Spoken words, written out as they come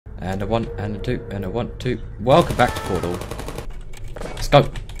And a 1, and a 2, and a 1, 2. Welcome back to Portal. Let's go.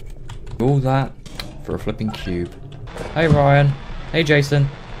 All that for a flipping cube. Hey Ryan. Hey Jason.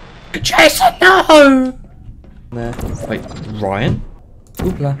 Jason, no! There. Wait, Ryan?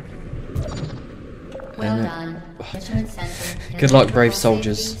 Oopla. Well done. Good luck, brave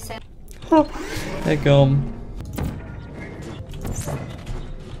soldiers. They're gone.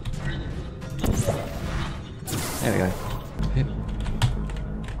 There we go. Hip.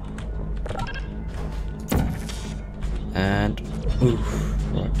 And oof.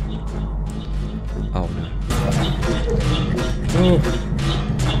 Right. Oh no. Oof.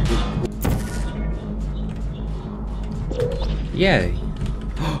 Yay.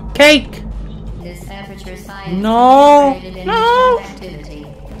 Cake! This aperture science No! is No! activity.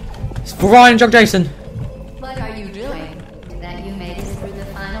 It's for Ryan and Jug Jason. What are you doing? That you made it through the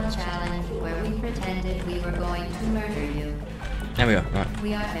final challenge where we pretended we were going to murder you. There we go. Right.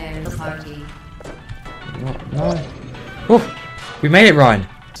 We are there to party. No. Oh, we made it, Ryan.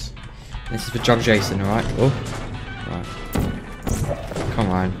 This is for Jug Jason, alright? Oh. Right. Come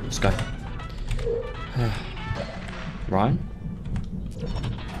on, Ryan. Let's go. Ryan?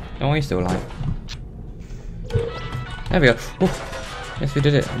 Oh, he's still alive. There we go. Oh. Yes, we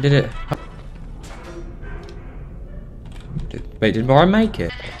did it. We did it. Wait, did Ryan make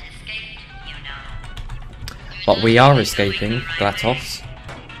it? But we are escaping, Glatos.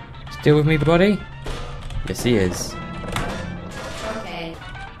 Still with me, buddy? Yes, he is. Okay.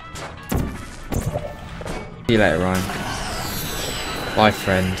 See you later, Ryan. Bye,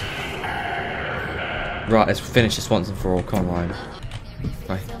 friend. Right, let's finish this once and for all. Come on, Ryan.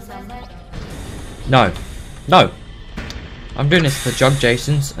 Right. No. No! I'm doing this for Jug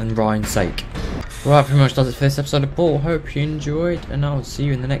Jason's and Ryan's sake. Well, that pretty much does it for this episode of Portal. Hope you enjoyed, and I'll see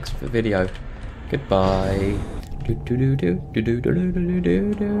you in the next video. Goodbye.